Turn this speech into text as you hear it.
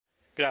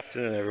Good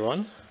afternoon,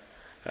 everyone.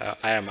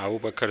 I am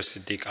Abubakar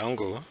Siddiq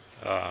Ango,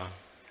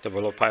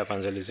 Developer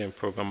Evangelism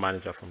Program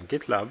Manager from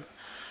GitLab,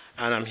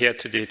 and I'm here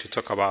today to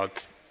talk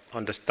about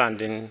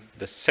understanding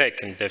the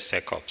sec in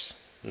DevSecOps.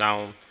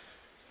 Now,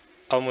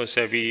 almost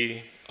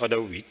every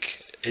other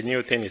week, a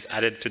new thing is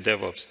added to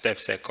DevOps,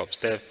 DevSecOps,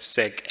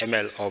 DevSec,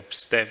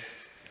 MLOps,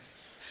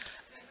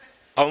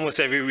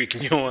 almost every week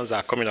new ones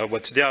are coming up,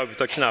 but today I'll be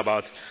talking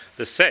about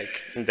the sec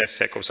in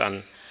DevSecOps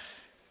and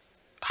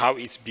how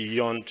it's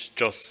beyond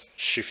just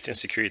shifting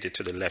security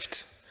to the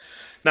left.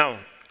 Now,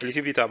 a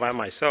little bit about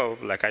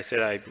myself. Like I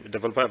said, I'm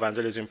Developer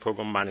Evangelism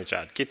Program Manager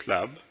at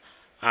GitLab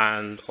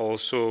and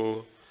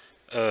also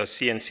a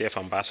CNCF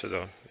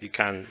Ambassador. You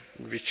can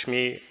reach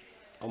me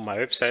on my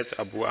website,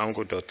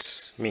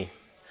 abuango.me.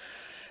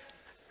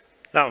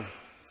 Now,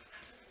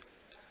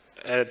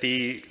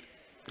 the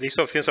list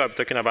of things I'm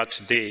talking about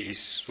today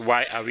is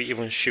why are we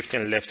even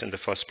shifting left in the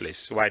first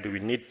place? Why do we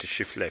need to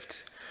shift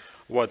left?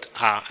 What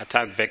are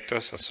attack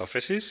vectors and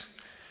surfaces,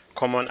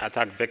 common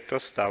attack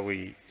vectors that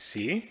we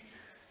see,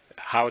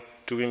 how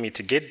do we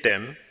mitigate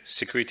them,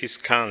 security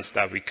scans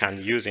that we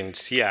can use in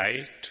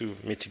CI to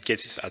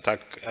mitigate these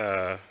attack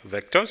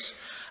vectors,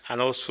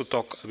 and also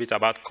talk a bit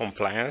about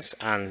compliance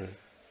and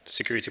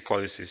security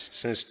policies,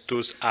 since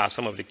those are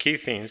some of the key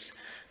things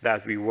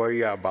that we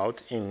worry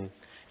about,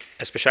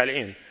 especially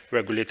in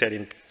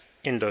regulated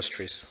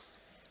industries.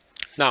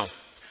 Now,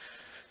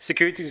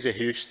 security is a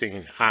huge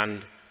thing,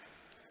 and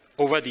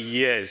over the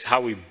years,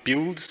 how we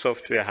build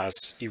software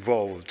has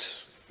evolved.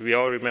 We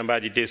all remember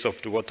the days of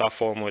the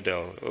waterfall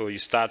model. Oh, you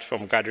start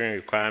from gathering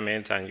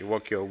requirements and you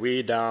work your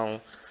way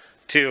down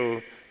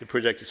till the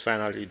project is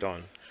finally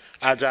done.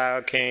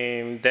 Agile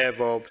came,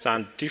 DevOps,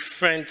 and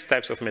different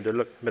types of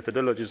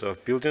methodologies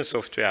of building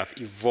software have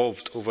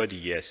evolved over the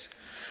years.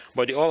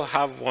 But they all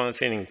have one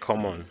thing in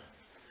common.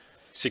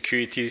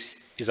 Security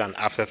is an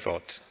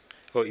afterthought.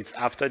 Oh, it's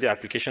after the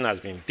application has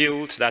been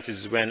built. That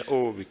is when,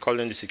 we call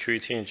in the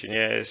security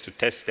engineers to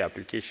test the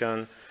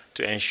application,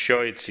 to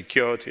ensure it's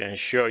secure, to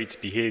ensure it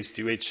behaves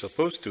the way it's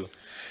supposed to.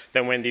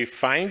 Then when they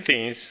find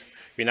things,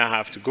 we now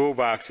have to go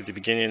back to the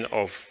beginning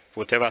of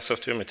whatever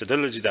software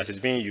methodology that is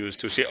being used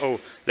to say,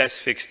 let's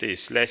fix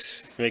this.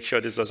 Let's make sure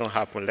this doesn't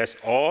happen.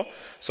 Or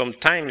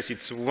sometimes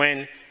it's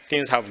when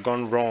things have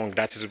gone wrong.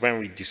 That is when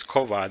we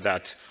discover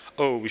that,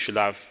 we should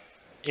have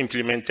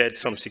implemented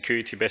some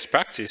security best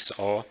practice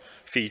or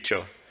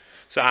feature.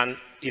 So, and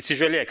it's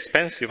usually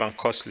expensive and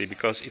costly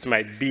because it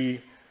might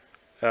be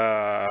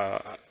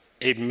a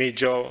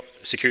major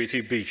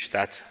security breach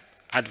that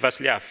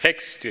adversely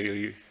affects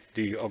the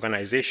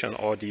organization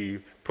or the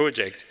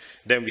project.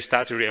 Then we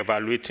start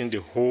reevaluating the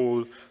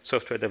whole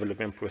software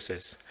development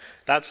process.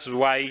 That's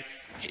why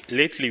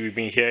lately we've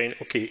been hearing,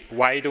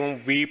 why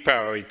don't we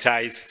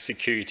prioritize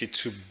security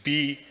to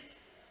be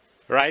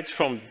right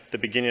from the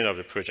beginning of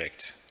the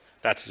project?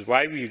 That's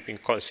why we've been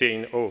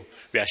saying,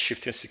 we are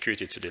shifting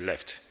security to the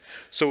left.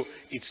 So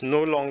it's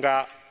no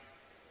longer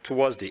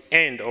towards the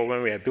end or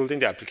when we are building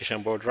the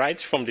application, but right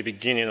from the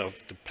beginning of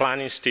the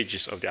planning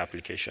stages of the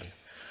application,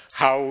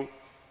 how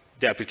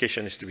the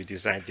application is to be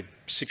designed, the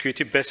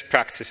security best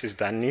practices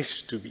that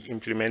needs to be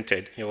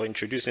implemented or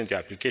introduced in the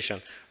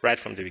application right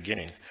from the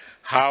beginning,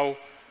 how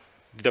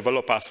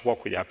developers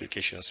work with the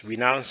applications. We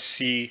now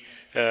see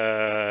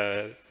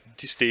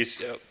these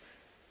days,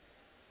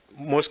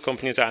 most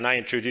companies are now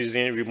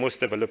introducing remote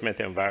development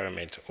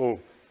environment.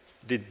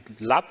 The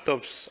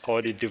laptops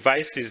or the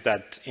devices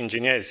that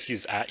engineers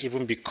use are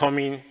even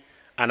becoming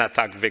an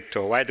attack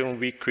vector. Why don't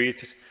we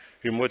create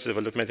remote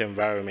development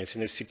environments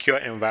in a secure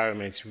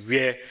environment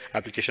where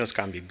applications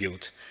can be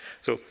built?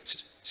 So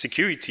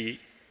security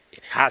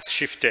has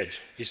shifted.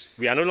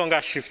 We are no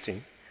longer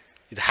shifting.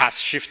 It has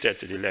shifted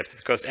to the left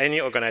because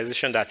any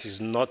organization that is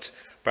not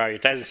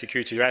prioritizing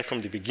security right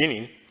from the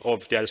beginning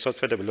of their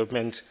software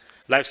development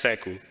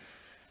lifecycle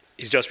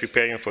is just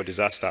preparing for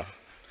disaster.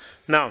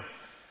 Now,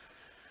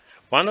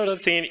 one other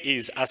thing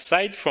is,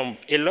 aside from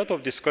a lot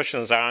of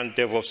discussions around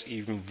DevOps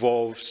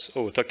involves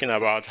talking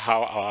about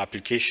how our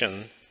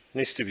application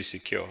needs to be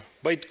secure,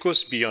 but it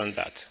goes beyond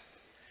that.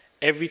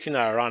 Everything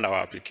around our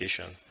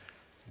application,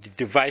 the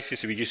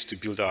devices we use to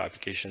build our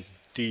application,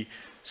 the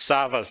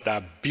servers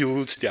that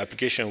build the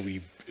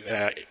application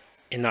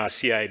in our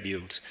CI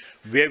builds,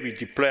 where we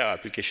deploy our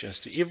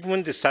applications to,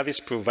 even the service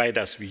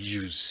providers we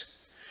use,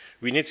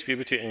 we need to be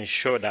able to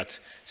ensure that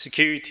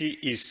security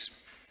is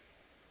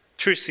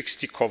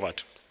 360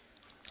 covered.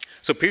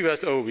 So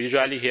previously, we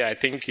usually hear, I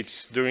think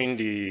it's during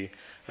the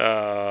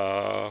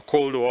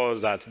Cold War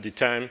that the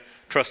term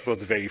trust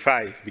but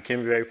verify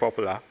became very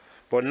popular.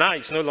 But now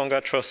it's no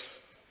longer trust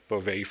but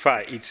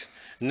verify. It's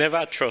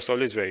never trust,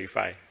 always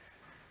verify.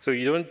 So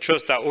you don't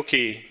trust that,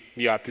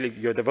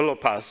 your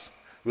developers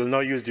will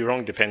not use the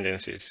wrong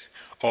dependencies.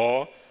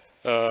 Or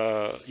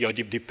your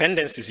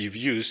dependencies you've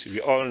used, we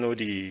all know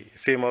the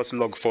famous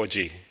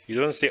log4j. You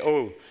don't say,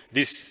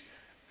 this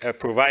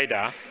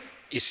provider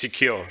is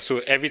secure, so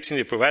everything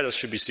the provider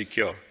should be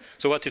secure.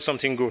 So what if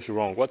something goes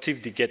wrong? What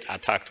if they get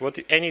attacked? What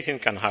if anything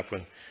can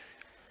happen?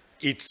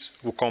 It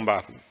will come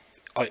back.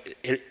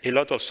 a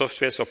lot of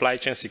software supply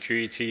chain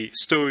security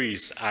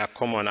stories are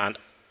common, and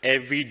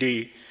every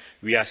day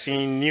we are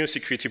seeing new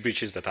security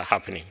breaches that are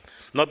happening.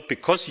 Not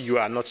because you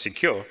are not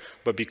secure,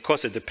 but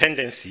because a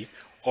dependency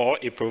or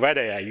a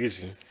provider you are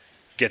using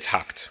gets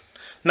hacked.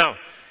 Now,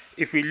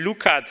 if we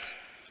look at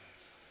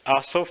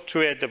our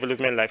software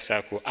development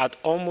lifecycle, at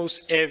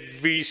almost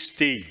every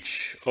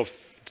stage of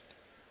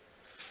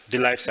the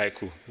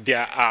lifecycle,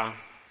 there are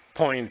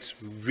points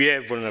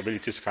where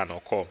vulnerabilities can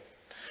occur.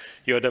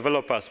 Your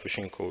developers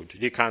pushing code,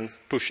 they can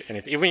push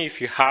anything. Even if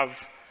you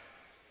have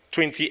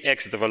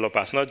 20x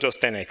developers, not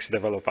just 10x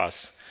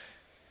developers,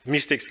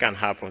 mistakes can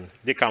happen.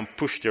 They can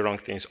push the wrong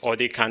things, or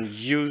they can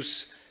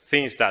use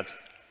things that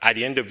at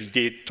the end of the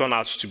day turn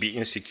out to be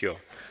insecure.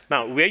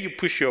 Now, where you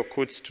push your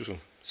code to,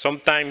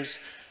 sometimes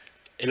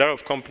a lot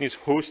of companies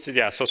host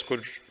their source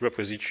code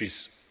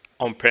repositories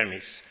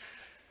on-premise,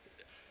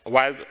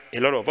 while a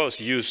lot of us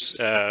use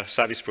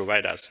service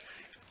providers.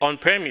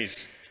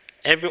 On-premise,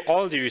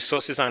 all the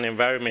resources and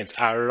environments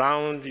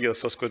around your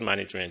source code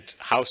management,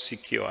 how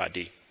secure are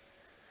they?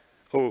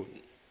 Oh,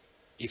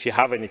 if you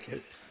have a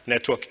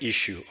network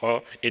issue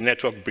or a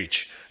network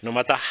breach, no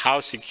matter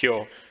how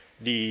secure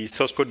the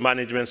source code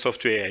management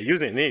software you're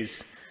using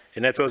is, a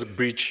network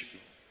breach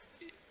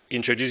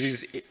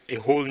introduces a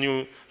whole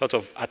new lot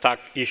of attack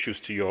issues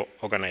to your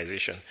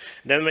organization.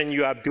 Then when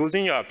you are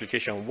building your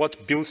application,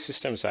 what build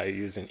systems are you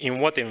using? In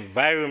what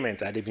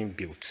environment are they being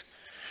built?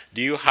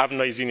 Do you have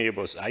noisy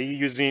neighbors? Are you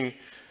using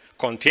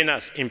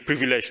containers in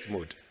privileged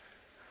mode?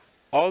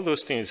 All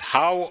those things,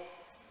 how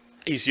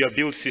is your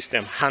build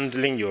system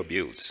handling your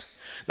builds?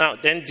 Now,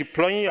 then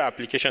deploying your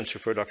application to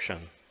production.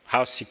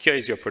 How secure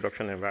is your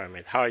production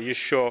environment? How are you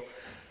sure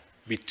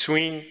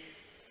between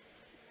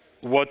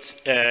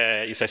what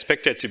is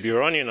expected to be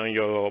running on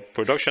your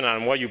production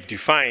and what you've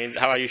defined,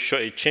 how are you sure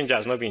a change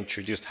has not been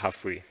introduced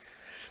halfway?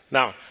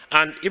 Now,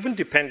 and even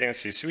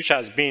dependencies, which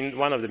has been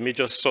one of the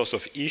major source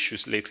of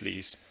issues lately,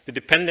 is the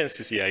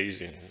dependencies you are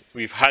using.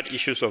 We've had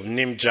issues of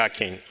name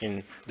jacking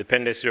in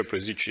dependency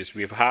repositories.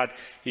 We've had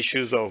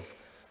issues of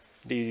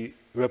the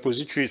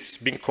repositories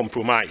being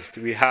compromised.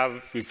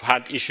 We've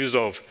had issues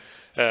of,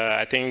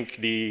 I think,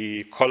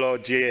 the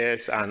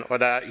color.js and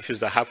other issues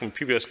that happened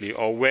previously,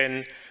 or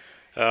when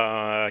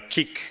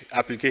kick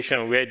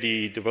application where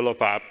the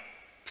developer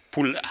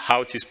pulled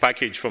out his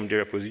package from the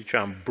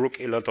repository and broke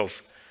a lot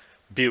of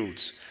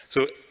builds.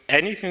 So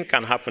anything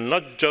can happen,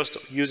 not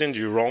just using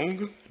the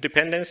wrong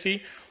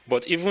dependency,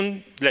 but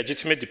even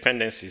legitimate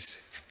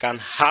dependencies can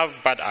have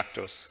bad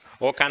actors,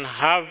 or can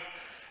have,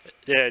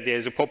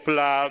 there's a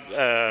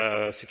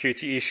popular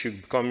security issue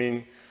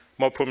becoming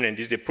more prominent,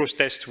 is the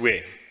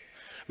protestware,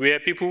 where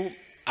people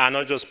are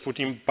not just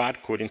putting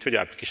bad code into the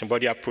application,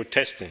 but they are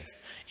protesting,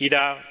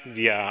 either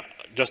via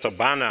just a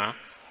banner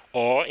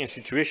or in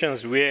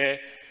situations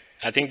where,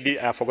 I think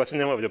I've forgotten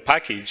the name of the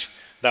package,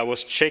 that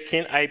was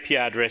checking IP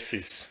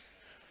addresses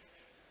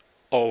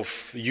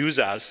of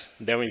users.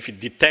 Then if it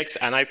detects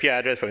an IP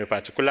address from a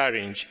particular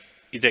range,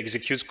 it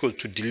executes code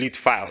to delete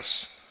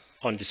files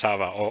on the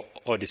server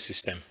or the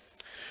system.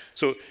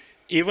 So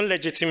even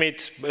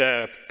legitimate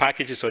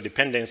packages or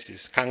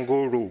dependencies can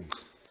go rogue,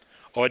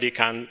 or they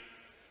can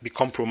be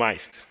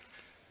compromised.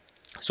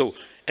 So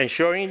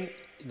ensuring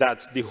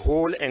that the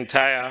whole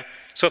entire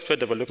software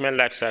development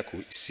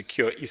lifecycle is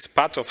secure is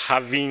part of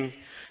having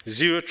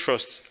zero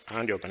trust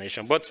around the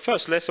organization. But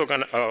first, let's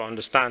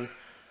understand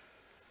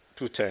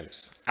two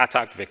terms: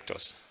 attack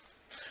vectors.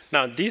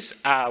 Now,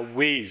 these are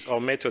ways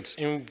or methods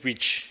in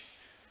which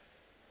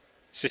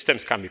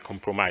systems can be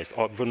compromised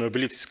or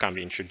vulnerabilities can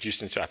be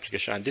introduced into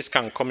application. And this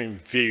can come in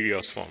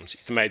various forms.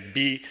 It might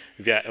be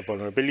via a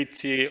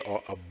vulnerability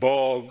or a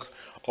bug,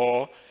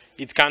 or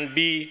it can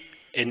be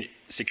a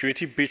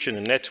security breach in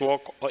the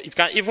network, or it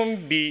can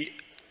even be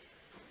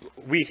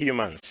we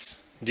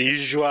humans, the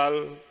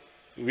usual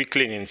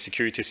weakling in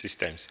security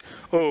systems.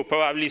 Oh,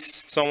 probably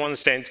someone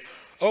sent,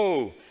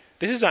 oh,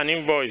 this is an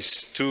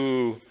invoice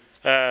to,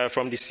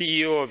 from the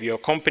CEO of your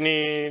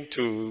company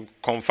to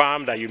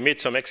confirm that you made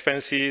some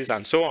expenses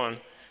and so on.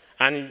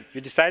 And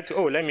you decide to,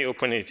 oh, let me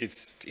open it.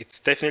 It's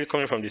definitely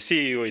coming from the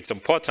CEO. It's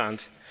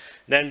important.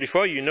 Then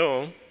before you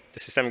know, the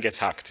system gets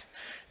hacked.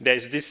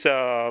 There's this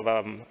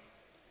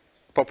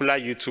popular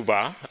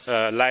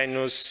YouTuber,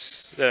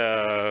 Linus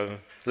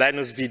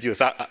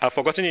Videos. I've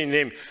forgotten his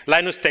name.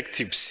 Linus Tech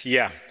Tips,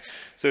 yeah.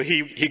 So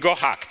he got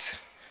hacked,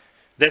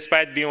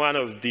 despite being one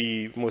of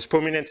the most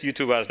prominent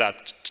YouTubers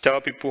that tell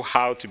people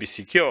how to be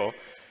secure.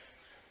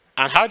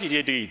 And how did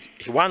he do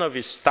it? One of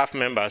his staff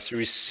members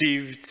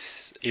received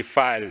a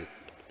file,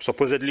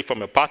 supposedly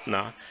from a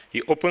partner.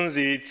 He opens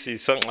it, he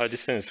says, oh,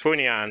 this thing is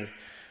phony, and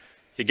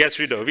he gets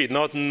rid of it,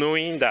 not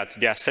knowing that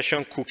their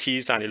session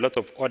cookies and a lot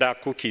of other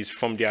cookies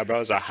from their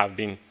browser have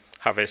been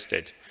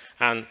harvested.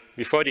 And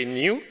before they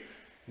knew,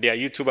 their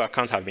YouTube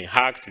accounts have been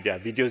hacked, their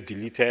videos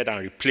deleted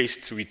and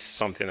replaced with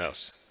something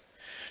else.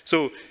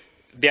 So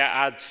there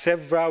are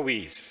several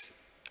ways.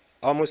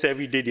 Almost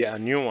every day there are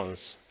new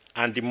ones.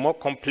 And the more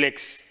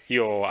complex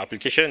your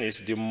application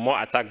is, the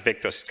more attack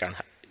vectors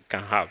it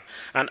can have.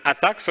 And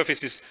attack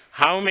surfaces,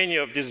 how many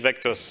of these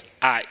vectors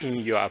are in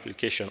your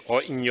application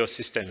or in your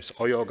systems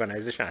or your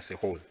organization as a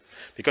whole?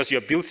 Because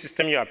your build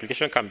system, your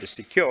application can be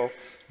secure,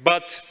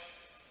 but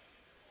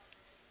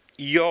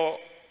your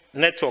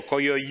network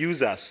or your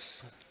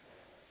users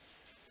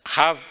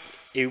have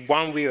a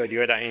one way or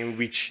the other in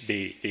which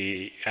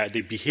they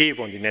behave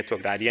on the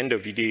network that at the end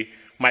of the day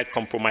might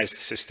compromise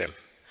the system.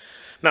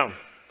 Now,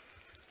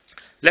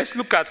 let's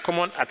look at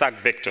common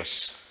attack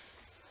vectors.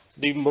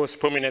 The most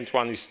prominent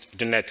one is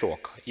the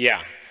network.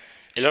 Yeah,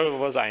 a lot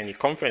of us are in a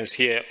conference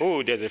here.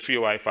 Oh, there's a free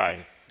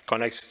Wi-Fi.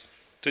 Connects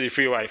to the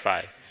free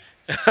Wi-Fi.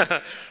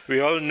 We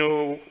all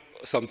know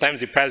sometimes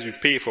the price we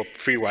pay for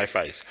free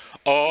Wi-Fis.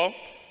 Or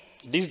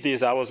these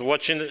days I was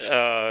watching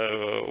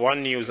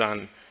one news,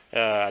 and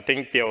I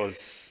think there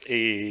was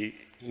a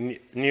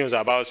news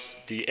about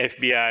the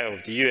FBI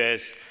of the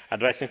US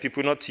advising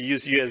people not to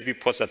use USB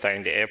ports that are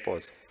in the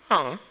airports.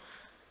 Huh?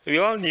 We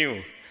all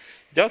knew.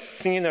 Just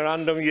seeing a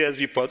random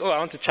USB port, oh, I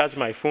want to charge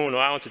my phone, or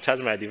I want to charge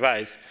my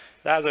device,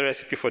 that's a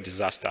recipe for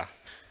disaster.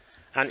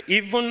 And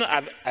even,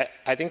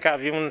 I think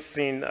I've even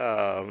seen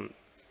a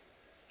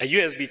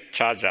USB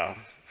charger,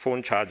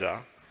 phone charger,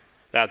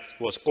 that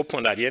was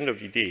opened at the end of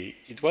the day.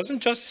 It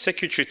wasn't just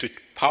circuitry to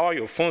power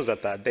your phones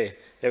that are there.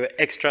 There were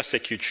extra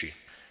circuitry.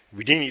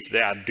 Within it,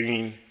 they are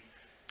doing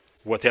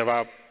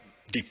whatever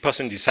the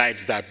person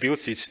decides that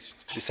builds it,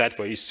 decide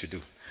for it to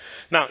do.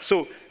 Now,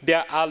 so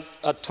there are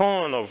a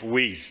ton of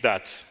ways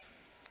that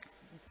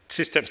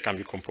systems can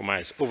be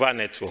compromised over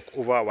network,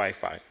 over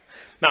Wi-Fi.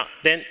 Now,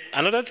 then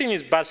another thing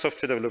is bad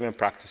software development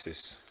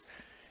practices.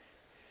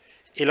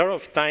 A lot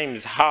of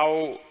times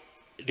how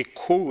the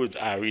code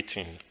are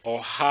written or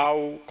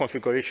how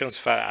configurations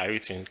files are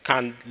written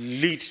can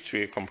lead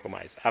to a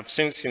compromise. I've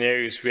seen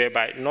scenarios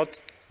whereby not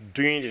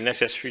doing the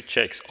necessary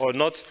checks or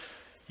not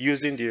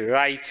using the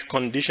right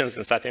conditions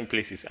in certain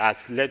places has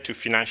led to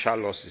financial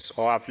losses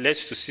or have led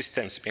to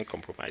systems being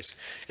compromised,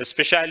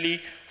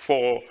 especially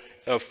for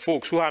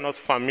folks who are not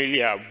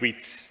familiar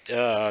with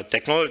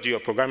technology or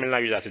programming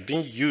language that is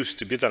being used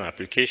to build an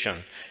application.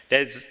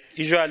 There's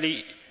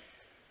usually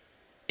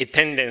a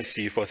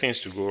tendency for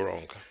things to go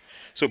wrong.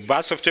 So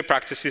bad software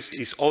practices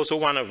is also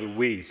one of the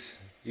ways.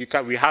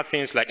 We have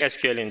things like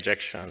SQL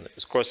injection,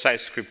 cross-site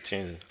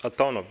scripting, a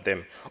ton of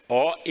them,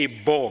 or a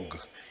bug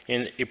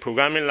in a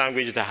programming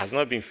language that has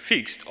not been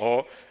fixed,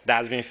 or that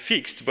has been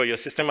fixed, but your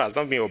system has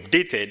not been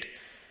updated,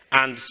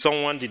 and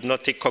someone did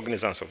not take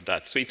cognizance of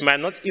that. So it might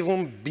not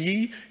even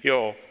be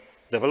your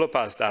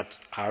developers that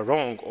are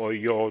wrong, or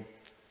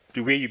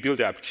the way you build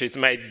the application.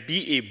 It might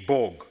be a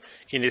bug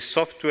in a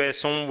software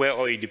somewhere,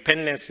 or a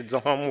dependency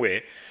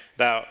somewhere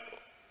that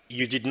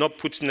you did not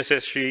put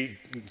necessary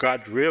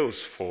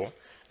guardrails for,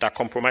 that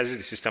compromises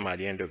the system at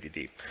the end of the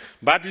day.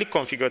 Badly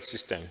configured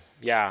system.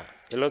 Yeah,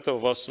 a lot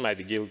of us might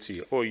be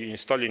guilty. Oh, you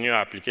install a new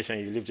application,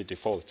 you leave the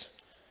default.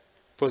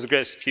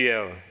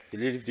 PostgreSQL, you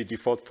leave the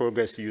default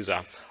Progress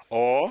user.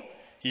 Or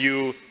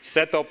you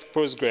set up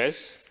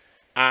Postgres,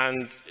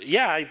 and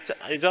yeah, it's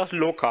just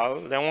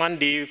local. Then one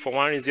day, for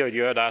one reason or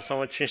the other,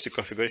 someone changed the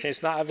configuration.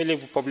 It's not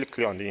available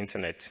publicly on the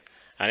internet,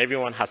 and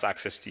everyone has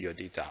access to your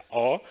data.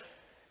 Or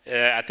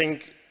I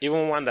think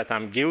even one that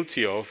I'm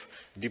guilty of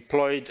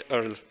deployed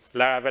a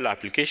Laravel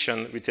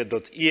application with a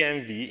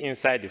 .env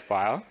inside the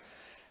file,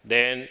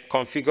 then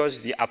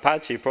configures the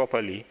Apache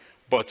properly,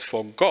 but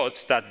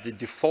forgot that the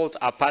default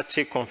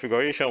Apache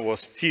configuration was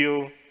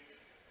still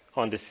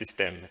on the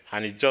system,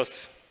 and it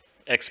just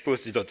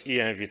exposed the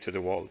 .env to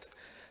the world.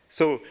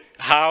 So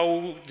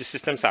how the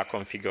systems are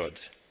configured,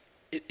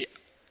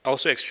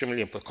 also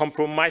extremely important.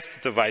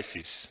 Compromised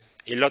devices,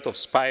 a lot of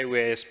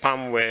spyware,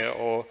 spamware,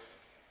 or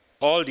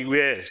all the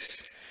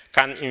wares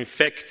can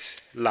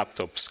infect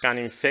laptops, can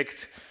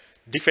infect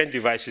different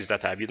devices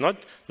that are built,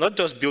 not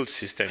just build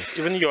systems,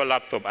 even your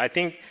laptop. I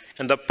think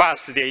in the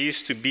past, there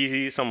used to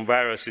be some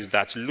viruses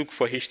that look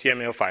for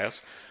HTML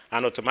files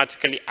and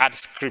automatically add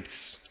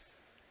scripts,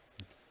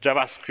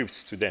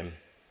 JavaScripts to them.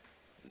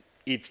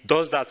 It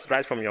does that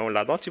right from your own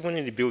lab, not even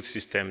in the build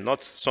system,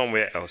 not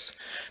somewhere else.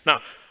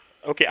 Now,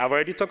 okay, I've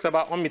already talked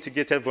about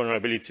unmitigated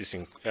vulnerabilities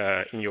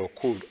in your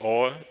code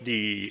or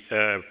the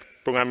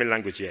programming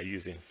language you're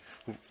using.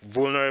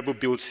 Vulnerable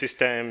build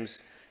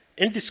systems,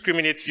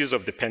 indiscriminate use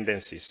of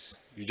dependencies.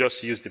 You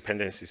just use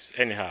dependencies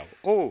anyhow.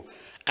 Oh,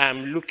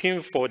 I'm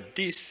looking for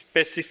this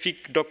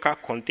specific Docker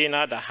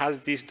container that has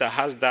this, that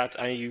has that,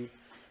 and you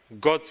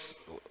got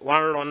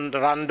one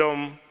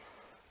random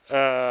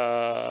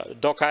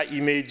Docker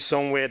image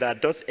somewhere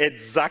that does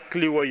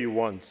exactly what you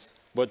want.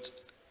 But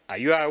are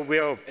you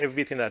aware of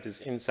everything that is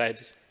inside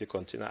the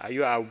container? Are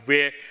you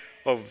aware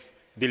of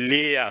the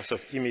layers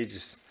of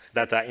images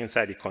that are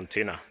inside the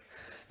container?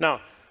 Now,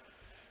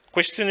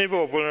 questionable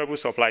or vulnerable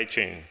supply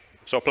chain.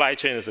 Supply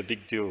chain is a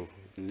big deal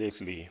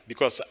lately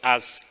because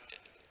as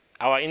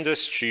our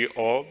industry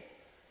or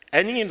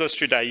any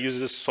industry that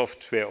uses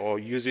software or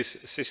uses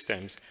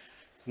systems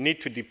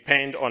need to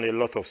depend on a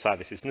lot of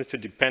services, need to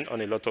depend on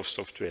a lot of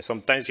software.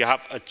 Sometimes you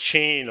have a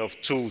chain of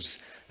tools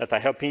that are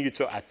helping you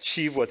to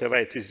achieve whatever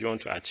it is you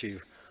want to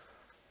achieve.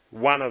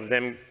 One of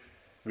them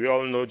We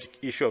all know the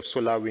issue of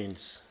solar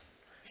winds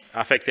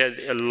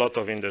affected a lot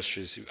of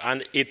industries,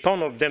 and a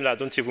ton of them that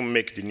don't even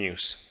make the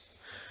news.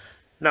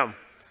 Now,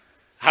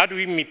 how do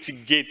we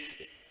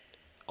mitigate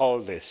all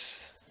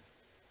this?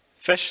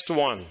 First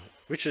one,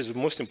 which is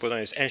most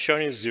important, is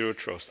ensuring zero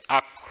trust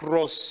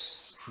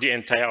across the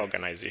entire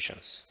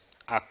organizations,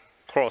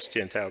 across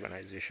the entire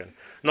organization.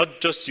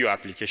 Not just your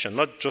application,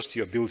 not just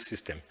your build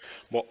system,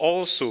 but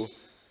also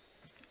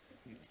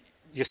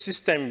your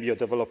system your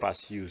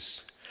developers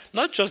use.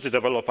 Not just the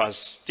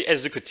developers, the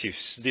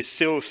executives, the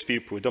sales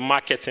people, the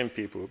marketing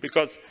people,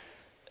 because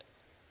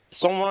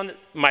someone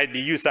might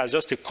be used as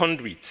just a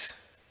conduit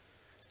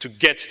to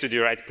get to the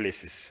right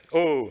places.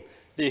 Oh,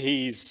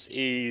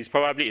 he's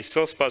probably a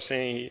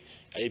salesperson,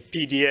 a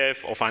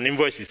PDF of an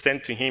invoice is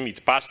sent to him,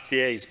 it passed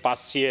here, it's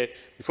passed here.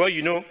 Before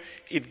you know,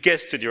 it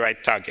gets to the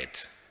right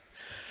target.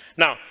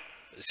 Now,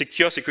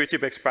 secure security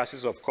best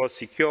practices, of course,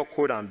 secure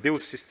code and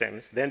build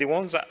systems. Then the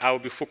ones that I will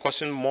be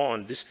focusing more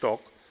on this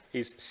talk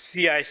is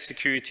CI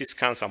security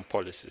scans and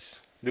policies.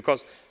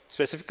 Because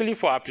specifically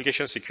for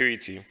application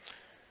security,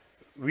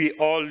 we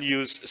all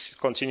use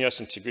continuous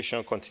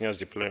integration, continuous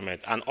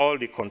deployment, and all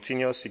the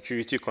continuous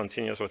security,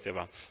 continuous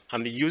whatever.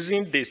 And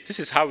using this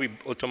is how we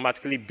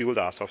automatically build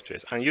our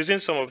softwares. And using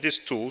some of these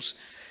tools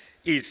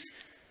is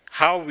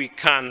how we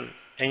can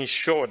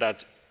ensure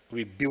that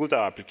we build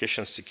our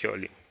applications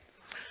securely.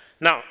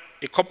 Now,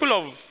 a couple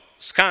of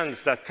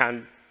scans that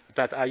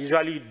are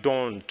usually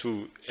done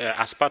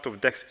as part of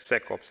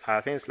DevSecOps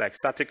are things like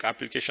static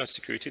application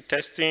security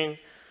testing,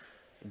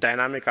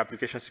 dynamic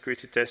application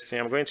security testing.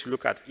 I'm going to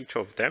look at each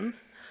of them.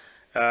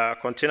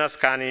 Container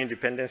scanning,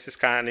 dependency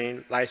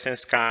scanning,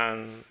 license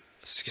scan,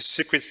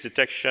 secrets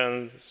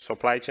detection,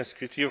 supply chain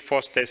security,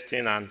 force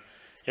testing, and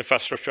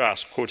infrastructure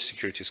as code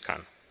security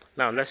scan.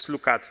 Now, let's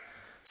look at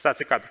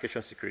static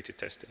application security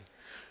testing.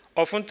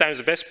 Oftentimes,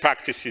 the best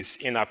practices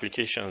in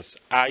applications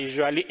are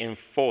usually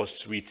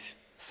enforced with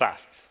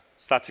SAST,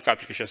 static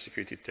application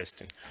security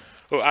testing.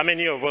 Oh, how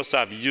many of us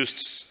have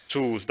used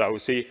tools that will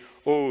say,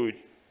 oh,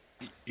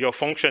 your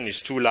function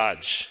is too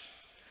large.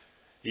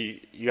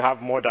 You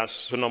have more than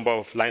a number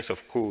of lines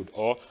of code,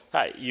 or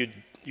you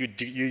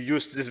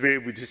use this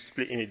variable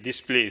in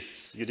this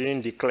place, you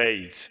didn't declare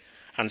it,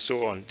 and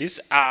so on. These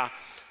are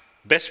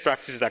best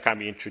practices that can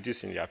be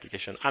introduced in the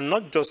application. And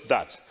not just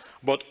that,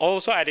 but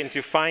also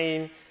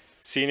identifying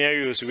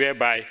scenarios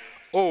whereby,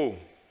 oh,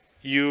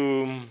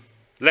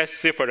 let's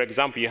say, for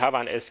example, you have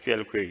an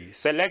SQL query.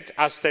 Select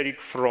asterisk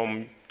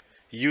from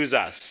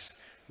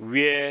users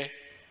where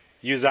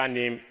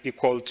username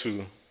equal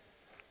to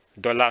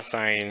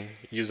 $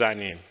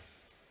 username.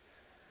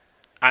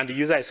 And the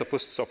user is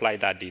supposed to supply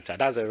that data.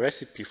 That's a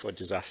recipe for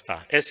disaster.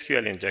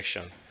 SQL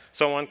injection.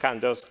 Someone can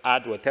just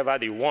add whatever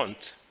they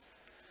want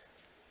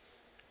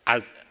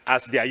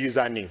as their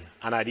username.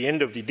 And at the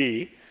end of the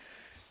day,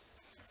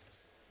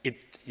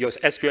 your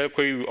SQL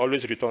query will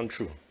always return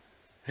true.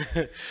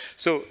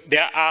 So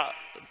there are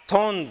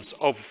tons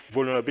of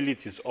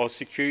vulnerabilities or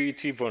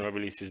security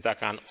vulnerabilities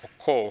that can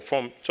occur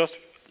from just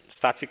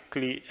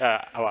statically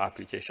our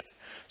application.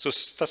 So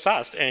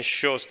SAST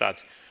ensures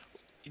that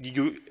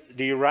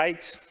the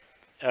right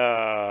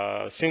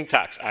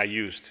syntax are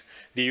used,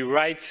 the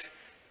right,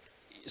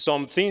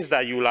 some things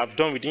that you will have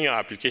done within your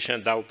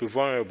application that will be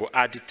vulnerable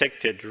are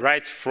detected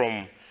right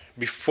from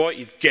before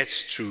it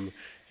gets to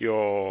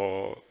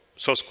your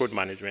source code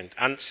management.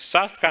 And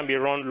SAST can be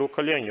run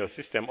locally on your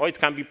system, or it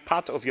can be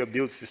part of your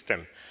build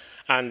system.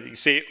 And you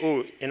say,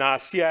 oh, in our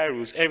CI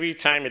rules, every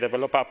time a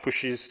developer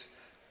pushes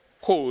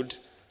code,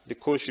 the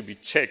code should be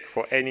checked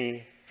for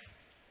any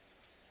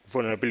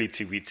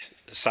vulnerability with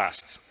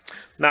SAST.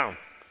 Now,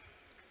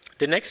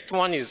 the next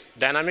one is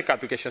dynamic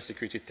application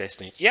security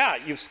testing. Yeah,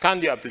 you've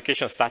scanned your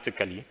application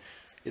statically.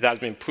 It has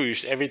been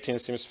pushed. Everything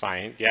seems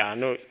fine. There are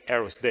no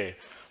errors there.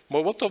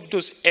 But what of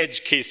those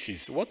edge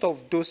cases? What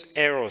of those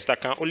errors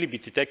that can only be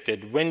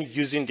detected when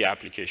using the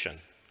application?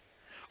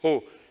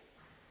 Oh,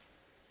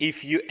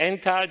 if you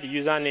enter the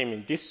username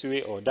in this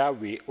way or that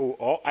way,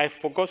 or I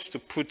forgot to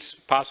put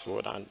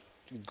password and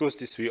it goes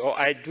this way, or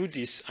I do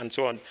this and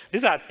so on.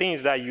 These are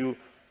things that you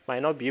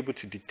might not be able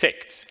to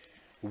detect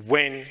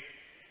when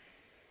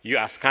you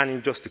are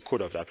scanning just the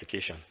code of the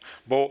application.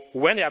 But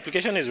when the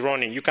application is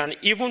running, you can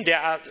even, there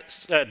are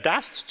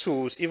DAST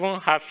tools even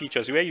have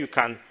features where you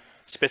can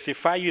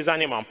specify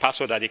username and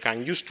password that they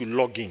can use to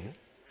log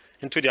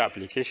into the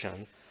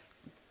application,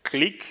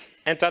 click,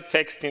 enter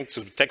text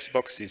into text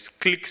boxes,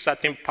 click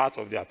certain parts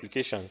of the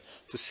application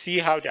to see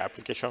how the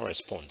application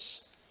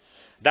responds.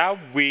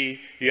 That way,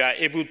 you are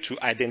able to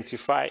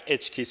identify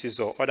edge cases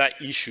or other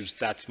issues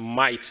that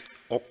might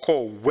occur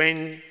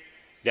when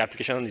the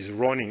application is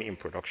running in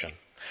production.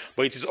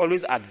 But it is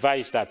always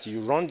advised that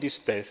you run this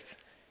test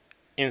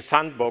in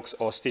sandbox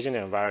or staging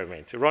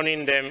environment.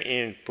 Running them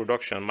in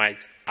production might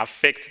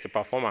affect the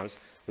performance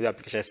of the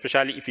application,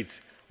 especially if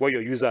it's what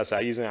your users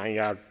are using and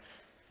you are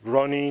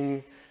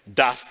running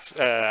DAST,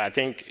 I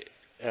think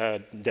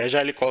they're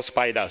usually called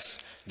spiders.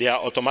 They are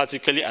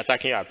automatically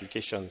attacking your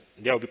application.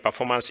 There will be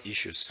performance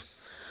issues.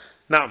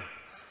 Now,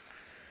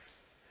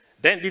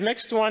 Then the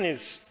next one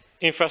is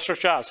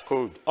infrastructure as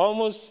code.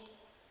 Almost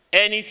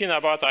anything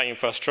about our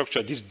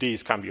infrastructure these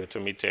days can be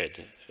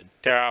automated.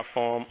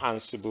 Terraform,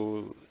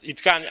 Ansible,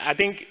 it can, I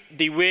think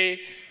the way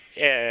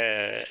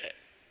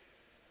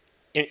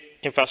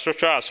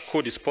infrastructure as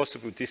code is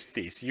possible these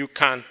days, you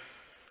can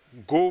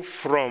go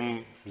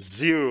from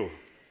 0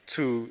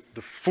 to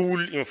the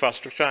full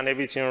infrastructure and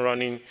everything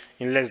running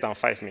in less than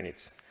 5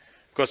 minutes,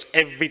 because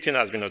everything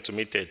has been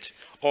automated.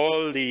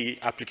 All the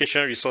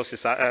application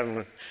resources,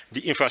 the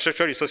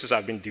infrastructure resources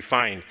have been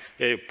defined,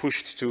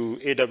 pushed to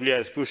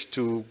AWS, pushed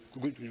to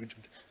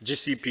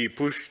GCP,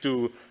 pushed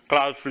to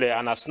Cloudflare,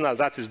 and as soon as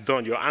that is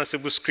done, your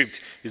Ansible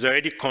script is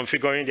already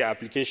configuring the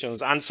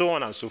applications, and so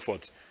on and so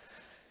forth.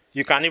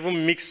 You can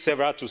even mix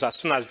several tools. As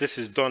soon as this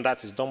is done,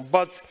 that is done.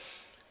 But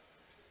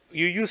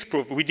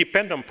we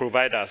depend on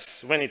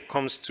providers when it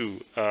comes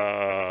to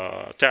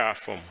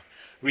Terraform.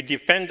 We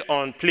depend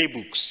on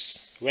playbooks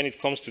when it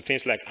comes to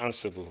things like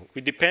Ansible.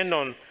 We depend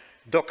on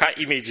Docker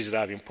images that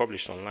have been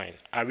published online.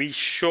 Are we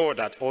sure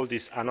that all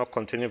these are not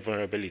containing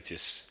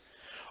vulnerabilities?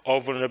 Or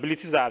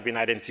vulnerabilities that have been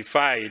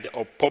identified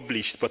or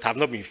published but have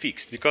not been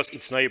fixed because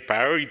it's not a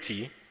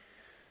priority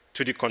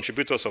to the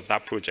contributors of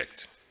that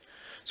project.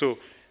 So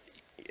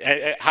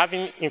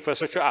having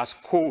infrastructure as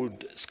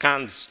code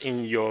scans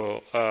in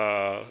your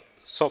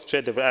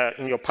software,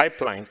 in your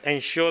pipelines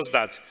ensures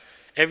that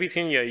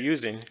everything you're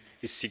using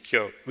is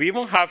secure. We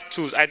even have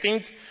tools. I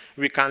think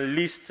we can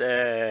list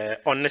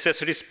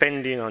unnecessary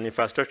spending on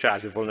infrastructure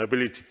as a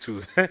vulnerability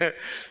too.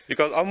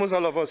 Because almost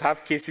all of us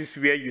have cases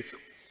where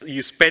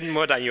you spend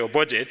more than your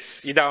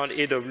budget, either on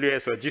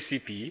AWS or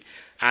GCP,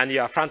 and you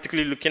are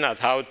frantically looking at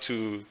how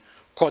to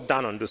cut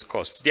down on those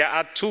costs. There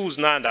are tools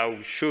now that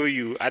will show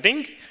you, I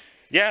think,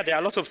 yeah, there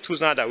are lots of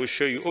tools now that will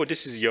show you, oh,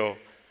 this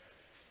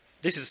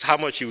is how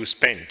much you will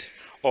spend.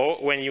 Or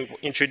when you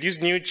introduce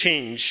new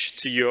change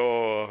to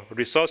your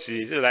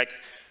resources, like,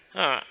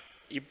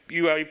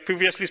 you are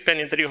previously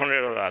spending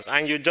 $300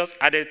 and you just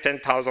added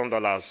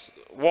 $10,000.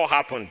 What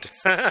happened?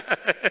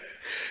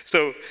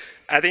 So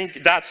I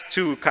think that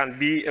too can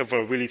be a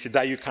vulnerability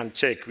that you can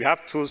check. We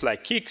have tools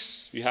like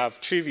Kix, we have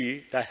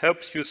Trivi that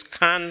helps you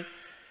scan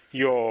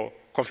your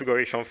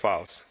configuration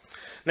files.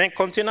 Then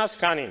container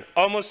scanning.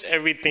 Almost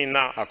everything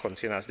now are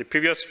containers. The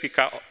previous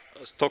speaker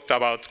talked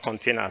about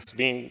containers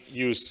being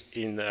used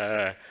in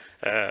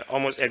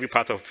almost every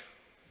part of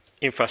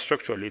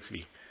infrastructure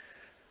lately.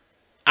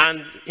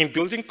 And in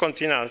building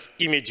containers,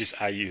 images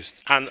are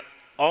used. And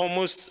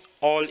almost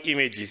all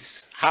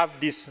images have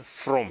this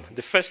from,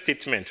 the first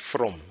statement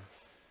from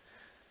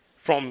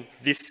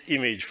this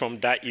image, from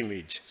that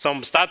image.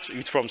 Some start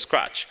with from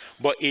scratch,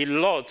 but a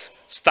lot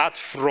start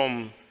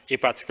from a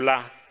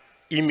particular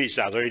image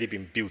that has already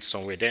been built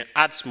somewhere, then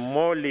adds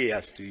more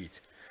layers to it.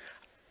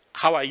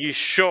 How are you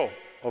sure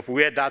of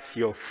where that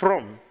your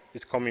from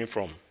is coming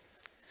from?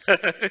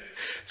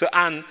 So,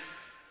 and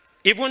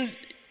even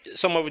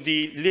some of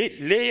the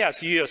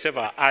layers you yourself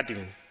are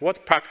adding,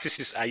 what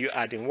practices are you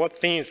adding? What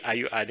things are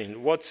you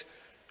adding? What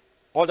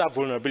other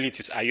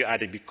vulnerabilities are you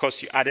adding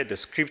because you added the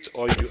script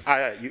or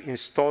you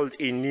installed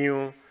a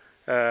new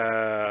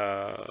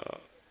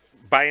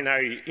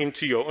binary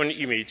into your own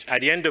image?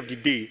 At the end of the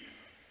day,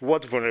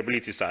 what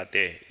vulnerabilities are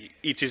there?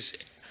 It is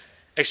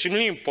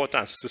extremely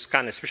important to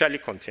scan, especially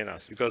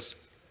containers, because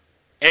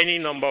any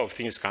number of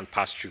things can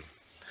pass through.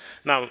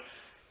 Now,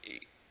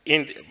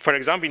 for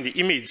example, in the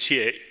image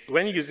here,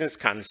 when using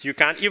scans, you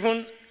can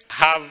even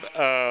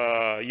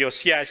have your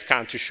CI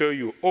scan to show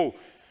you, oh,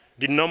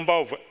 the number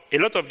of, a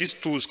lot of these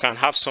tools can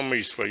have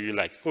summaries for you,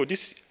 like, oh,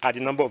 these are the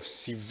number of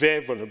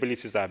severe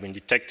vulnerabilities that have been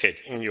detected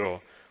in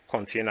your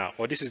container,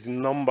 or this is the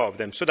number of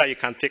them, so that you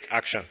can take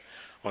action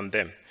on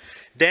them.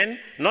 Then,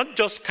 not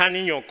just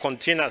scanning your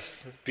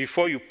containers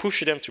before you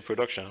push them to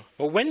production,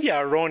 but when they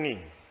are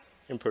running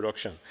in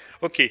production.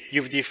 Okay,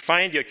 you've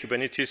defined your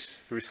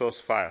Kubernetes resource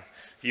file.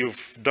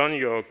 You've done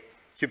your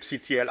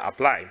kubectl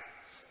apply,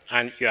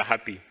 and you're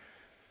happy.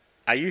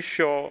 Are you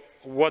sure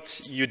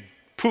what you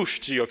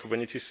pushed to your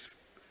Kubernetes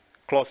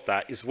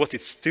cluster is what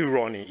it's still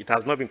running? It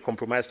has not been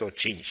compromised or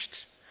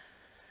changed.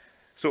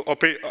 So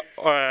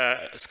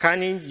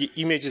scanning the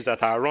images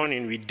that are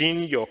running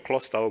within your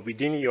cluster or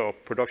within your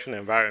production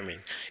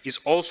environment is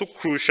also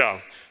crucial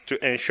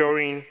to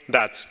ensuring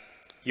that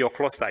your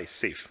cluster is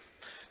safe.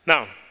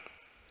 Now,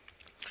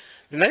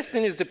 the next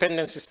thing is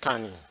dependency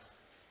scanning,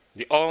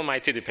 the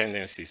almighty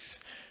dependencies.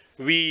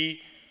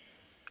 We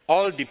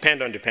all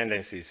depend on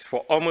dependencies for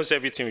almost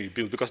everything we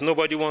build because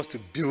nobody wants to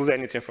build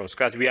anything from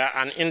scratch. We are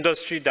an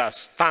industry that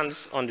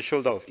stands on the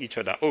shoulder of each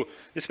other. Oh,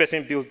 this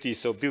person built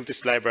this or built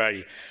this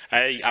library.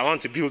 I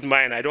want to build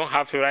mine. I don't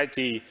have to write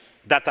a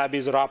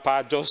database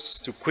wrapper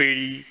just to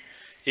query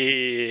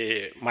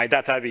my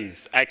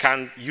database. I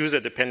can use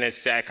a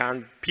dependency. I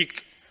can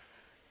pick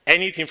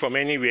anything from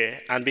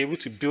anywhere and be able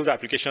to build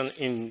application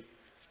in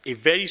a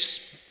very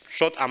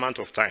short amount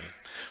of time.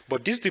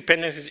 But these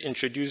dependencies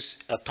introduce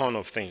a ton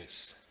of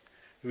things.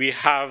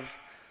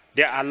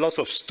 There are lots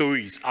of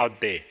stories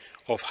out there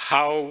of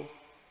how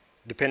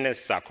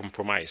dependencies are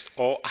compromised,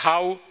 or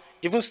how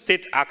even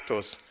state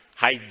actors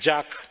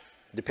hijack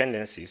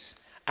dependencies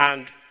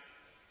and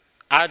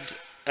add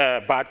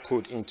bad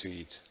code into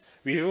it.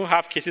 We even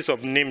have cases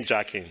of name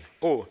jacking.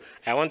 Oh,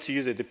 I want to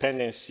use a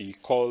dependency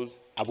called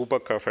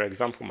Abubakar, for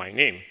example, my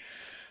name.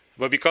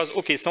 But because,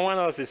 okay, someone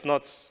else is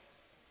not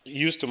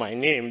used to my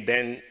name,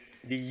 then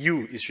the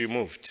U is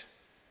removed.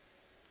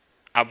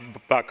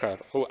 Abubakar.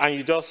 Oh, and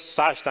you just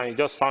searched and you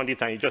just found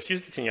it and you just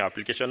used it in your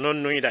application, not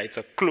knowing that it's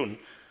a clone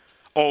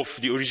of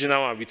the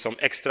original one with some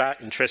extra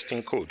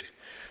interesting code.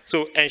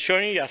 So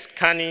ensuring you are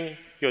scanning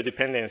your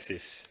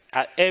dependencies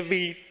at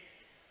every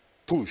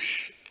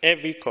push,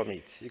 every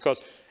commit,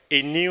 because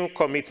a new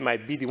commit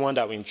might be the one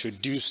that will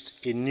introduce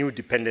a new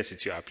dependency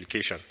to your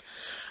application.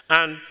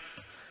 And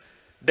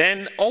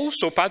then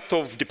also part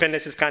of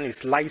dependency scanning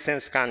is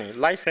license scanning.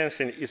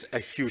 Licensing is a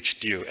huge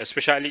deal,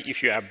 especially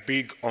if you are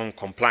big on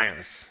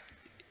compliance.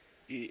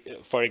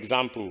 For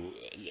example,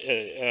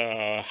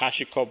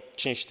 HashiCorp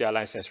changed their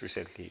license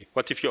recently.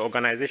 What if your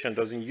organization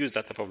doesn't use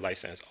that type of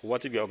license? Or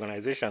what if your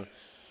organization,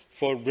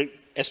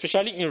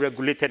 especially in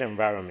regulated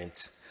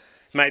environments,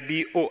 might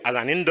be, oh, as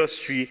an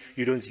industry,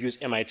 you don't use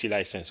MIT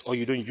license, or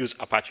you don't use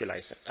Apache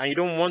license. And you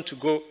don't want to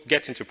go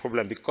get into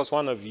problem because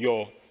one of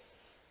your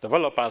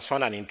developers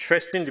found an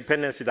interesting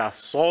dependency that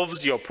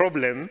solves your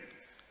problem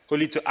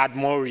only to add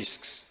more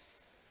risks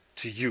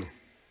to you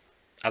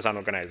as an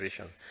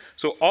organization.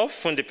 So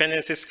often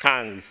dependency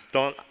scan is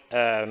done,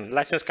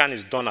 license scan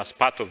is done as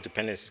part of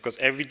dependency because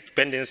every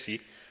dependency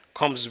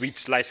comes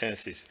with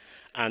licenses.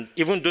 And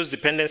even those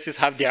dependencies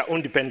have their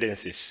own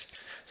dependencies.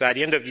 So at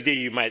the end of the day,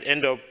 you might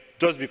end up,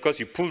 just because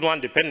you pulled one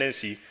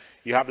dependency,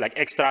 you have like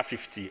extra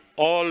 50,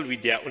 all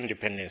with their own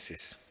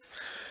dependencies.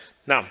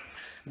 Now,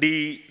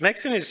 the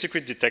next thing is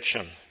secret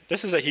detection.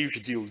 This is a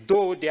huge deal,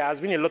 though there has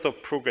been a lot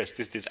of progress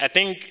these days. I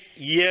think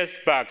years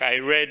back, I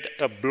read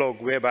a blog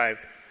whereby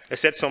they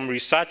said some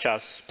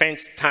researchers spent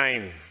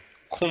time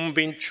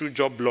combing through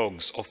job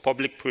logs of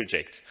public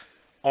projects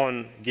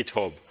on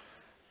GitHub.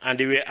 And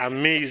they were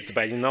amazed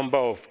by the number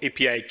of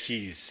API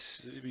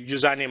keys,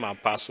 username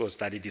and passwords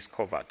that they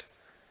discovered.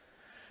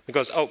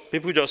 Because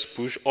people just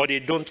push or they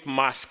don't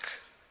mask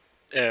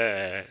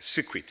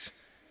secrets,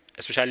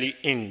 especially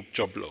in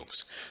job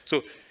logs.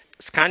 So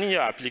scanning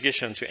your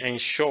application to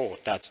ensure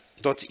that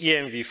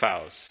 .env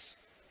files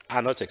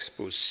are not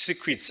exposed,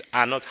 secrets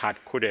are not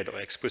hard-coded or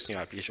exposed in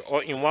your application,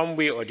 or in one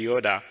way or the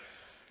other,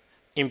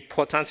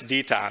 important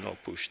data are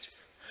not pushed.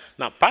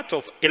 Now, part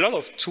of a lot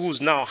of tools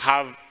now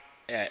have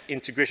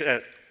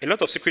integration, a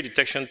lot of secret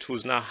detection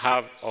tools now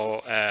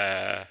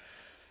have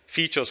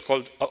features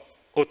called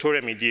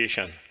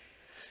auto-remediation.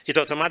 It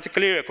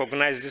automatically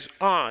recognizes,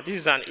 this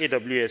is an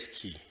AWS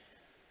key.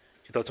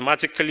 It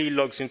automatically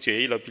logs into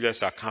your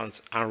AWS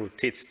account and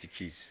rotates the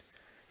keys.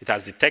 It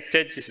has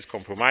detected this is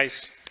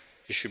compromised,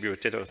 it should be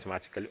rotated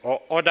automatically.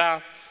 Or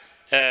other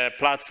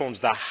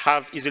platforms that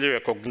have easily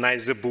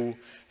recognizable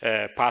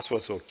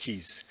passwords or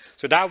keys.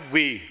 So that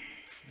way,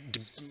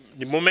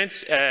 the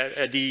moment,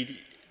 the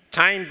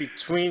time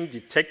between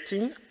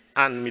detecting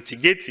and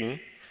mitigating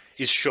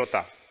is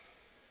shorter,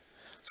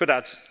 so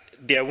that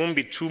there won't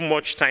be too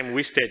much time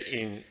wasted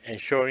in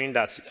ensuring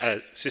that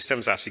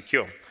systems are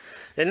secure.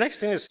 The next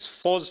thing is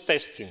false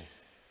testing.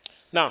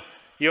 Now,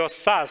 your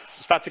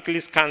SAST statically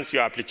scans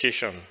your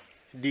application.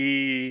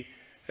 The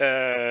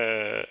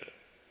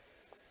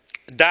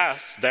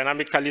DAST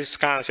dynamically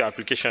scans your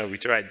application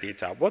with the right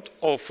data. What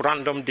of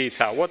random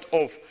data? What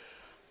of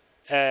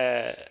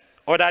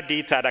other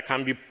data that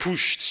can be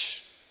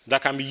pushed,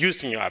 that can be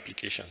used in your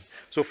application?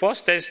 So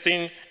false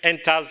testing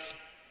enters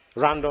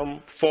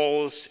random,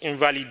 false,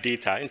 invalid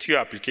data into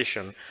your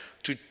application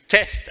to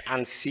test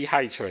and see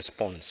how it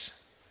responds.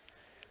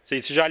 So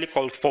it's usually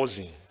called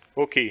fuzzing.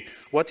 Okay,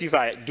 what if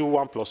I do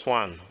 1 +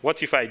 1?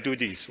 What if I do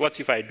this? What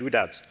if I do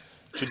that?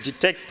 To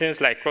detect things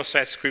like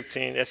cross-site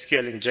scripting,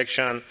 SQL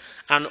injection,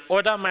 and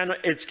other minor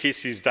edge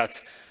cases that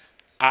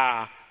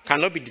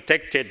cannot be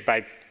detected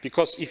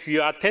because if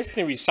you are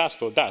testing with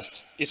SAST or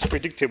DAST, it's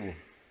predictable.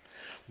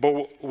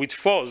 But with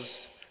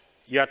fuzz,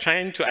 you are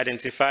trying to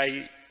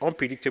identify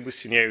unpredictable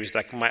scenarios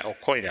that might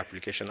occur in the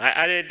application. I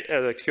added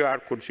a QR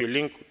code to a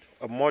link,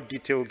 a more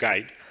detailed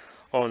guide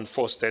on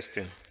fuzz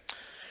testing.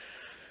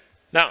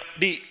 Now,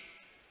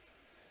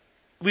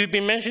 we've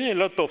been mentioning a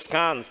lot of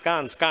scan,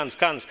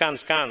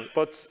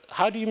 but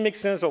how do you make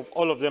sense of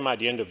all of them at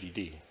the end of the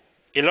day?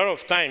 A lot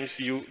of times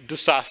you do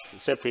SAST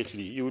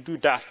separately, you do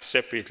DAST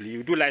separately,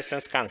 you do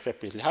license scan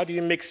separately. How do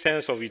you make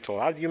sense of it all?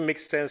 How do you make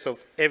sense of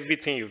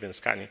everything you've been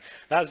scanning?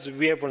 That's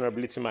where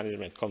vulnerability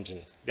management comes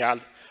in. There are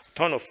a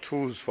ton of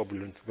tools for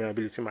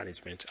vulnerability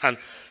management. And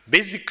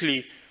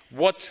basically,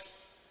 what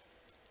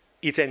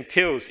it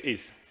entails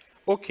is,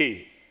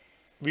 okay,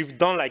 we've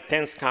done like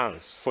 10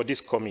 scans for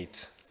this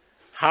commit.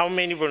 How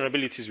many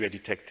vulnerabilities were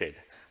detected?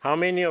 How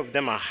many of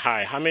them are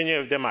high? How many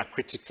of them are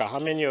critical? How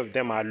many of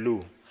them are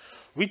low?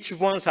 Which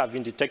ones have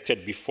been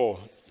detected before?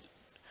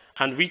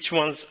 And which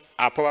ones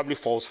are probably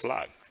false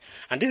flag?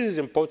 And this is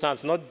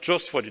important not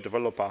just for the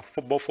developer,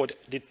 but for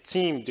the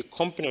team, the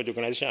company, or the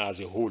organization as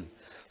a whole,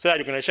 so that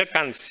the organization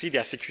can see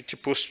their security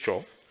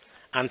posture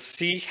and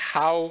see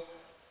how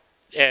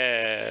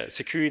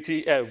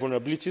security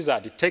vulnerabilities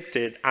are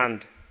detected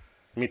and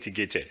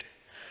mitigated.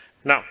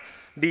 Now,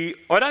 the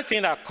other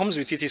thing that comes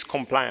with it is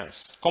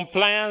compliance.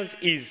 Compliance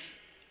is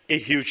a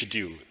huge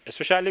deal,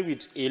 especially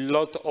with a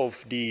lot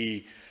of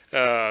the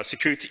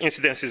security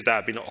incidences that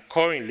have been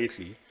occurring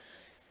lately.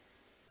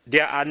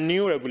 There are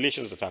new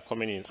regulations that are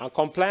coming in, and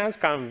compliance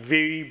can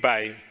vary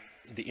by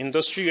the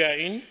industry you are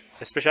in,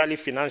 especially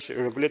financial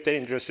regulated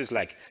industries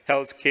like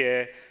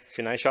healthcare,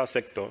 financial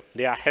sector.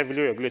 They are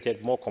heavily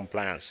regulated, more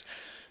compliance.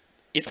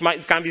 It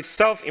can be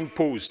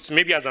self-imposed.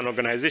 Maybe as an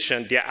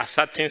organization, there are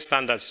certain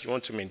standards you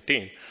want to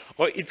maintain.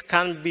 Or it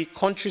can be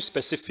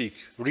country-specific,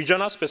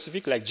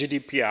 regional-specific, like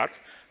GDPR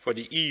for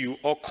the EU,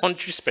 or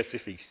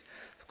country-specifics.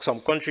 Some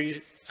countries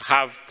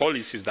have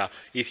policies that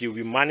if you'll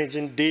be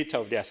managing data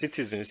of their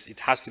citizens, it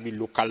has to be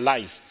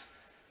localized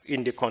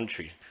in the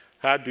country.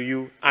 How do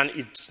you, and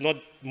it's not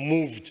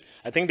moved.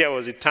 I think there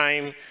was a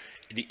time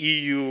the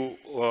EU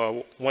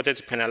wanted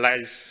to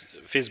penalize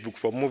Facebook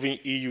for moving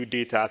EU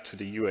data to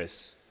the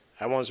US.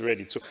 I once read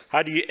it. So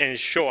how do you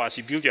ensure, as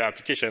you build your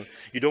application,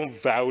 you don't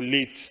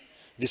violate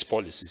these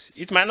policies?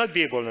 It might not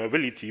be a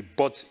vulnerability,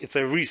 but it's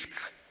a risk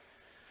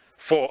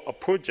for a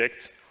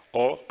project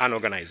or an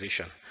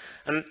organization.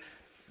 And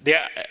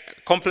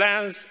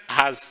compliance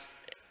has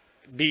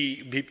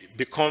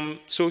become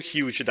so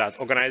huge that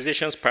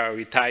organizations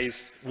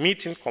prioritize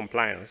meeting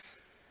compliance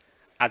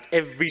at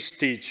every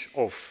stage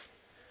of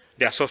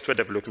their software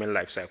development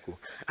lifecycle.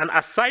 And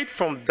aside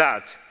from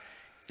that,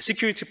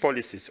 security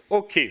policies.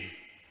 Okay,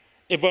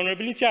 a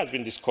vulnerability has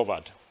been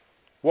discovered.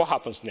 What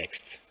happens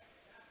next?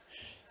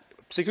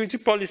 Security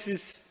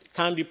policies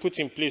can be put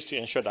in place to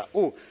ensure that,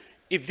 oh,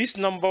 if this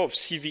number of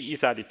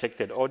CVEs are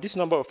detected, or this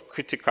number of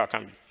critical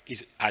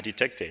are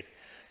detected,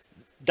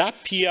 that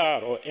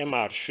PR or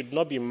MR should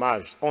not be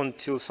merged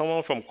until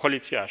someone from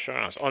quality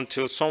assurance,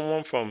 until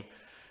someone from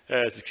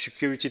the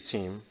security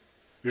team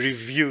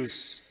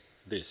reviews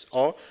this.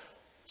 Or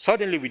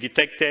suddenly we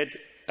detected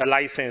a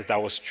license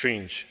that was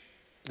strange.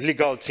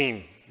 Legal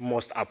team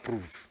must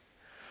approve.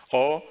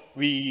 Or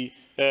we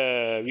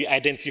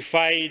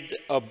identified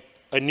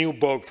a new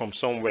bug from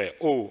somewhere.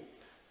 Oh,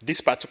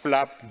 this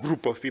particular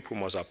group of people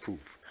must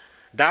approve.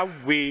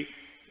 That way,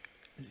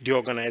 the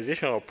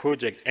organization or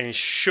project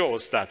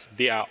ensures that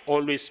they are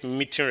always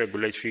meeting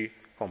regulatory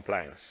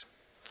compliance.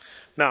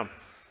 Now,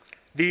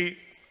 the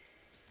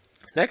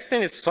next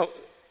thing is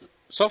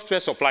software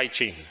supply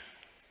chain.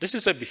 This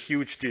is a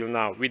huge deal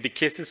now with the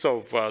cases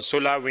of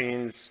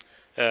SolarWinds,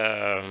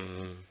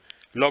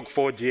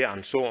 Log4j,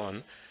 and so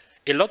on.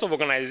 A lot of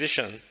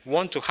organizations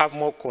want to have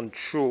more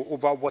control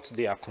over what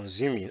they are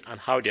consuming and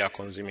how they are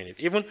consuming it.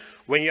 Even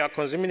when you are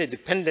consuming a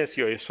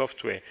dependency or a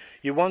software,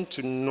 you want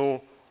to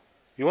know,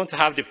 you want to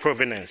have the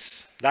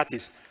provenance. That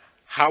is,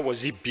 how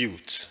was it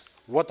built?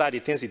 What are the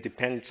things it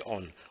depends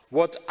on?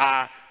 What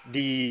are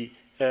the,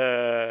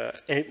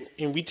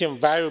 in which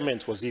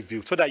environment was it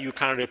built? So that you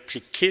can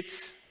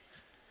replicate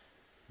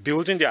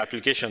building the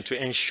application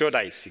to ensure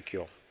that it's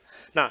secure.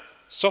 Now,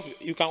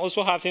 you can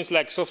also have things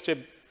like software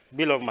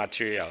bill of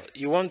material.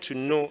 You want to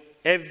know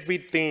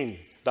everything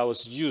that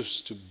was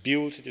used to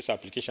build this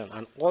application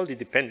and all the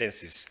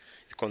dependencies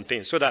it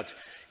contains, so that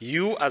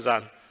you as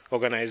an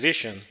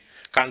organization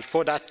can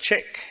further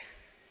check,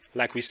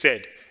 like we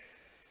said,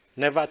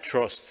 never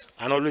trust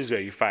and always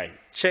verify.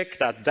 Check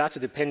that that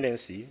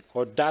dependency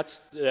or that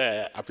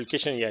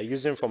application you are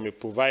using from a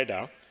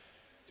provider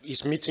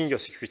is meeting your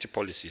security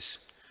policies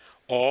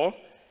or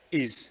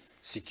is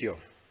secure.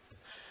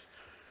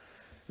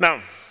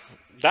 Now,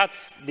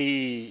 that's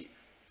the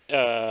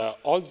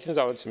all the things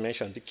I want to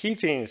mention. The key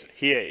things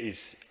here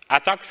is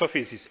attack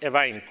surface is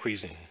ever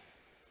increasing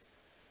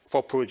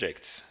for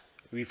projects.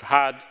 We've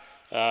had,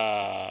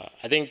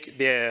 I think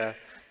there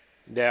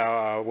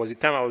was a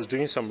time I was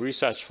doing some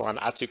research for an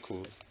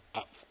article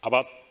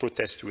about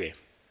protestware,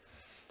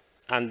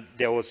 and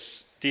there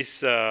was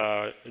this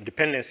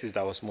dependencies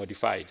that was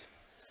modified,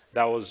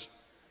 that was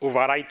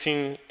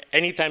overwriting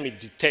anytime it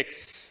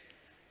detects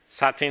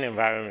certain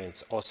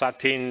environments or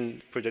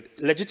certain project,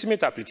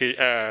 legitimate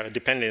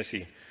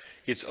dependency,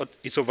 it's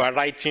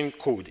overwriting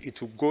code.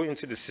 It will go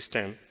into the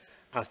system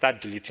and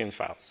start deleting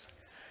files.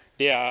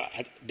 There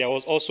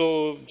was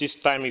also this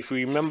time, if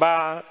you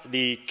remember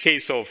the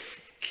case of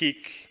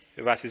Kik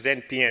versus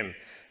NPM,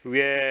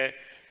 where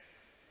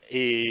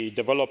a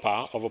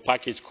developer of a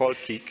package called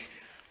Kik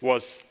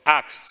was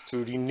asked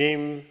to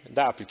rename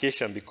the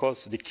application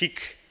because the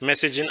Kik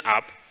messaging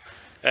app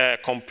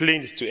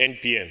complained to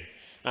NPM.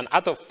 And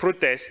out of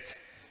protest,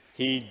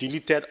 he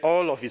deleted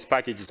all of his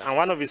packages. And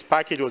one of his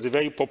packages was a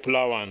very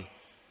popular one,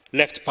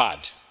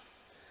 LeftPad.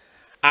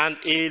 And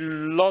a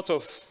lot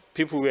of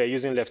people were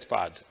using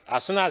LeftPad.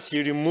 As soon as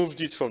he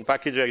removed it from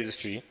package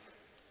registry,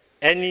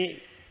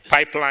 any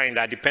pipeline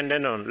that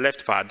depended on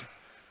LeftPad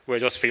were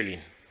just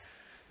failing.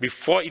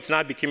 Before it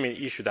now became an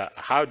issue that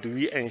how do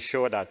we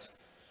ensure that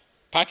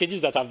packages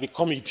that have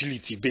become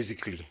utility,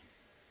 basically,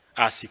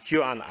 are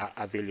secure and are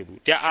available.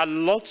 There are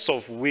lots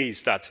of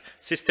ways that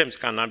systems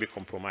can now be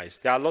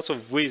compromised. There are lots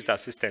of ways that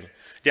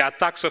The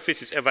attack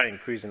surface is ever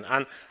increasing,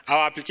 and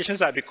our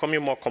applications are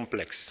becoming more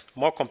complex,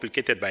 more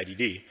complicated by the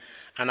day.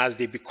 And as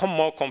they become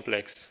more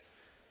complex,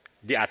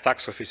 the attack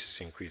surface is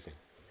increasing.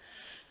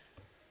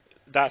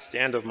 That's the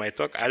end of my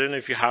talk. I don't know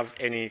if you have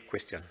any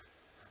question.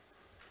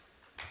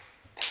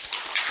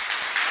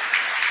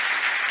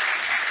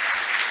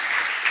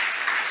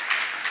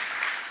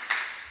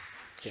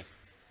 Yeah.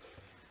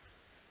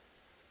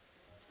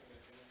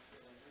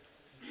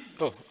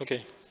 Oh,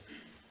 okay.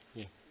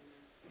 Yeah.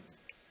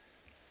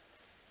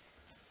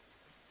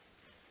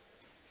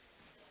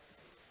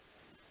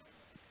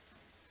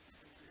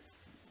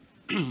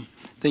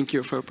 Thank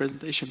you for your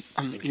presentation.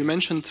 You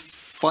mentioned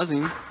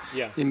fuzzing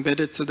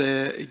embedded to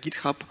the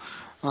GitHub.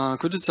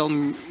 Could you tell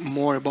me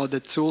more about the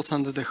tools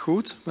under the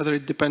hood, whether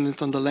it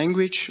depended on the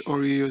language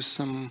or you use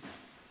some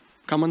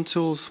common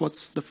tools?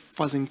 What's the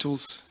fuzzing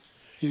tools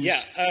you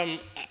use? Yeah,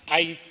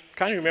 I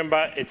can't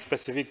remember a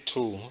specific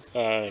tool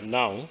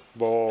now,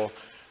 but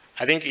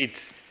I think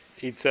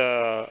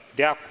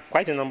there are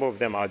quite a number of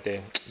them out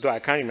there, though I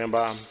can't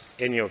remember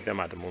any of them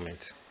at the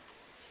moment.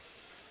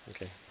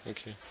 Okay,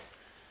 thank you.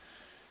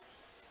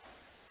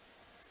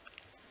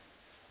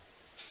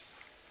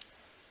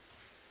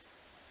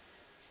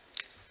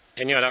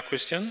 Any other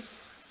question?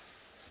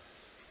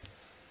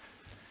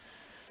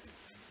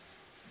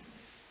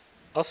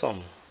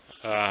 Awesome.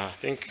 I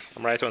think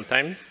I'm right on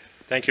time.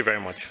 Thank you very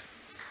much.